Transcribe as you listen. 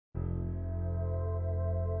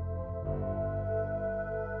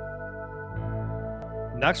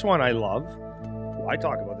Next one I love. I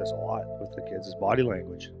talk about this a lot with the kids is body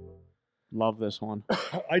language. Love this one.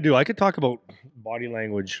 I do. I could talk about body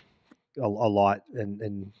language a lot,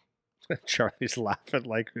 and Charlie's laughing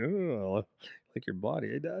like, oh, like your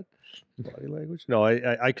body, eh, Dad? Body language? No,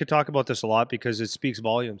 I could talk about this a lot because it speaks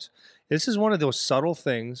volumes. This is one of those subtle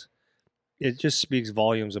things. It just speaks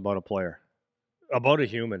volumes about a player, about a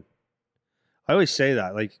human. I always say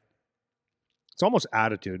that, like, it's almost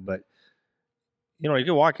attitude, but you know, you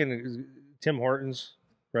can walk in Tim Hortons,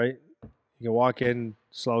 right? You can walk in,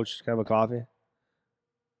 slouch, have a coffee,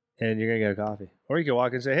 and you're gonna get a coffee. Or you can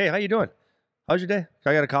walk in and say, "Hey, how you doing? How's your day?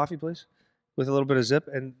 Can I get a coffee, please?" With a little bit of zip,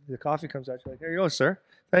 and the coffee comes out. You're like, "There you go, sir.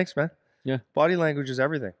 Thanks, man." Yeah. Body language is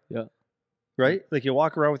everything. Yeah. Right? Like you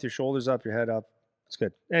walk around with your shoulders up, your head up. It's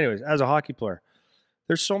good. Anyways, as a hockey player,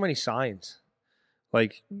 there's so many signs.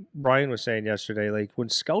 Like Brian was saying yesterday, like when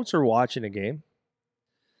scouts are watching a game,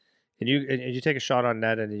 and you take a shot on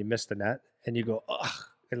net and you miss the net, and you go, ugh,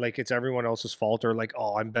 and like it's everyone else's fault, or like,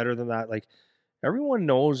 oh, I'm better than that. Like everyone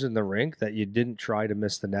knows in the rink that you didn't try to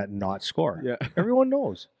miss the net and not score. Yeah. Everyone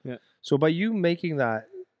knows. Yeah. So by you making that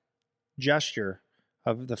gesture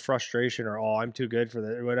of the frustration or, oh, I'm too good for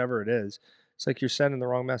that, whatever it is, it's like you're sending the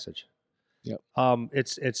wrong message. Yep.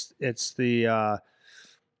 It's the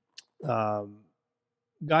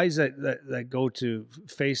guys that go to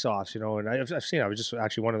face-offs, you know, and I've seen. I was just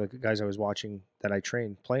actually one of the guys I was watching that I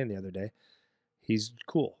trained playing the other day. He's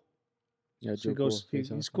cool. Yeah, so he goes.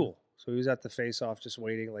 He's cool. So he was at the face-off, just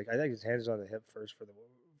waiting. Like I think his hands on the hip first for the,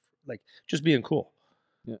 like just being cool.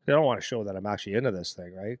 Yeah. I don't want to show that I'm actually into this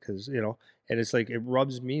thing, right? Because you know, and it's like it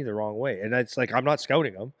rubs me the wrong way, and it's like I'm not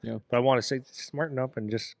scouting him, but I want to say smarten up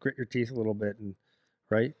and just grit your teeth a little bit, and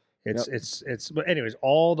right. It's. But anyways,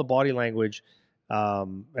 all the body language.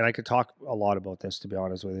 And I could talk a lot about this, to be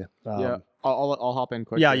honest with you. Yeah, I'll hop in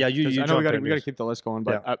quick. Yeah. You I know we got to to keep the list going,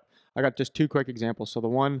 but yeah. I got just two quick examples. So the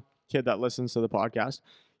one kid that listens to the podcast,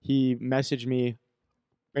 he messaged me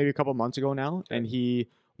maybe a couple months ago now, and he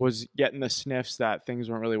was getting the sniffs that things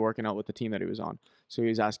weren't really working out with the team that he was on. So he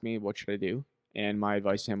was asking me, what should I do? And my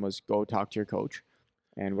advice to him was go talk to your coach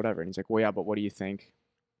and whatever. And he's like, well, yeah, but what do you think?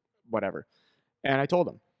 Whatever. And I told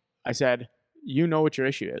him, I said, you know what your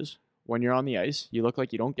issue is. When you're on the ice, you look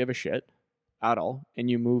like you don't give a shit at all, and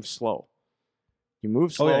you move slow. You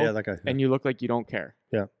move slow, that guy, and you look like you don't care.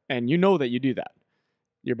 Yeah. And you know that you do that.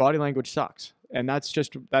 Your body language sucks, and that's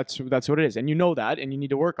what it is. And you know that, and you need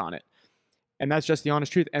to work on it. And that's just the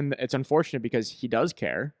honest truth. And it's unfortunate because he does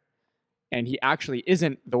care, and he actually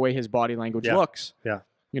isn't the way his body language looks. Yeah.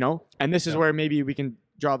 You know, and this is where maybe we can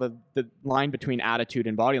draw the line between attitude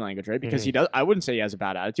and body language, right? Because he does. I wouldn't say he has a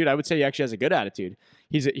bad attitude. I would say he actually has a good attitude.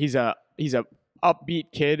 He's a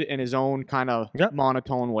upbeat kid in his own kind of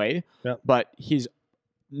monotone way. Yeah. But he's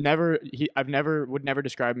never. Would never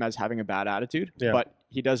describe him as having a bad attitude. Yeah. But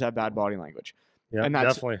he does have bad body language. Yeah, and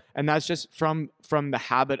that's, definitely. And that's just from the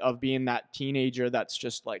habit of being that teenager that's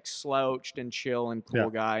just like slouched and chill and cool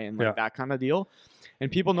guy and like that kind of deal.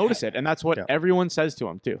 And people notice it. And that's what everyone says to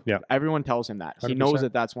him too. Yeah. Everyone tells him that. 100%. He knows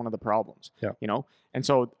that that's one of the problems. Yeah. You know? And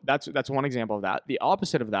so that's one example of that. The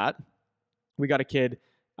opposite of that, we got a kid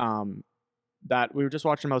that we were just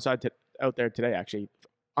watching him out there today, actually.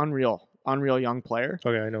 Unreal young player.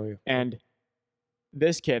 Okay, I know you. And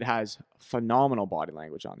this kid has phenomenal body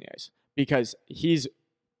language on the ice because he's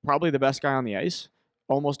probably the best guy on the ice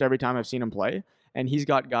almost every time I've seen him play. And he's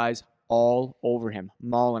got guys all over him,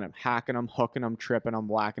 mauling him, hacking him, hooking him, tripping him,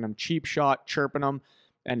 whacking him, cheap shot, chirping him.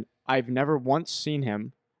 And I've never once seen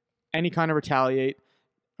him any kind of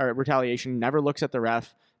retaliation, never looks at the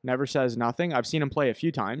ref, never says nothing. I've seen him play a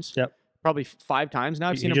few times. Yep. Probably 5 times now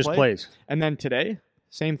I've seen him play. He just plays. And then today,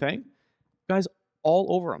 same thing. Guys all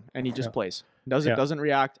over him, and he just plays. Doesn't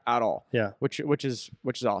react at all. Yeah. Which is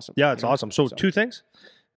awesome. Yeah, it's awesome. So 2 things.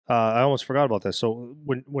 I almost forgot about this. So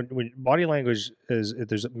when body language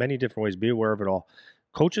there's many different ways. Be aware of it all.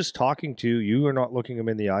 Coaches talking to you are not looking them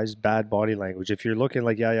in the eyes. Bad body language. If you're looking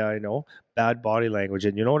like I know, bad body language,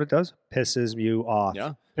 and you know what it does? Pisses you off.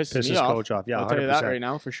 Yeah, pisses coach off. Yeah, I'll tell you that right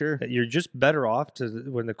now for sure. You're just better off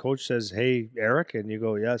when the coach says, "Hey, Eric," and you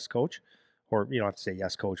go, "Yes, coach," or you don't have to say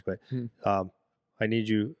 "Yes, coach," but I need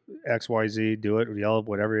you X, Y, Z. Do it or yell,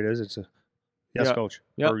 whatever it is. It's a yes, coach.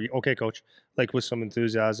 Yep. Or okay, coach. Like with some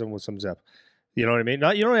enthusiasm, with some zip. You know what I mean?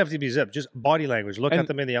 You don't have to be zip. Just body language. Look at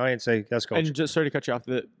them in the eye and say, yes, coach. And just sorry to cut you off.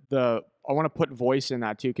 I want to put voice in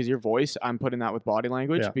that too, because your voice, I'm putting that with body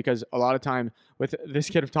language because a lot of time with this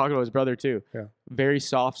kid, I'm talking about his brother too. Yeah. Very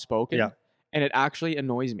soft spoken. Yeah. And it actually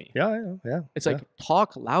annoys me. Yeah. It's like,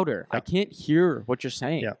 talk louder. Yeah. I can't hear what you're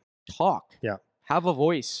saying. Yeah. Talk. Yeah. Have a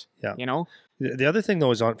voice. Yeah. You know? The other thing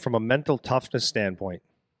though is from a mental toughness standpoint,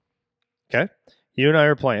 Okay, you and I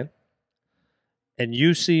are playing, and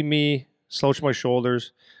you see me slouch my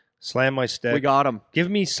shoulders, slam my stick. We got him. Give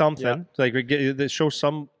me something that shows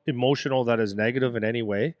some emotional that is negative in any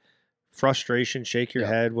way, frustration, shake your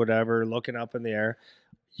head, whatever, looking up in the air.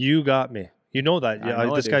 You got me. You know that.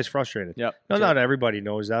 This guy's frustrated. Yep. No, not everybody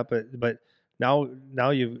knows that, but now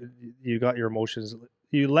you got your emotions.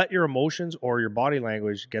 You let your emotions or your body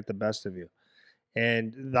language get the best of you,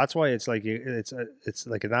 and that's why it's like it's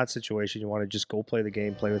like in that situation you want to just go play the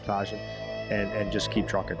game, play with passion, and just keep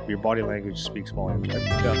trucking. Your body language speaks volumes, right?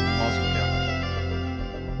 Yeah. Awesome. Yeah.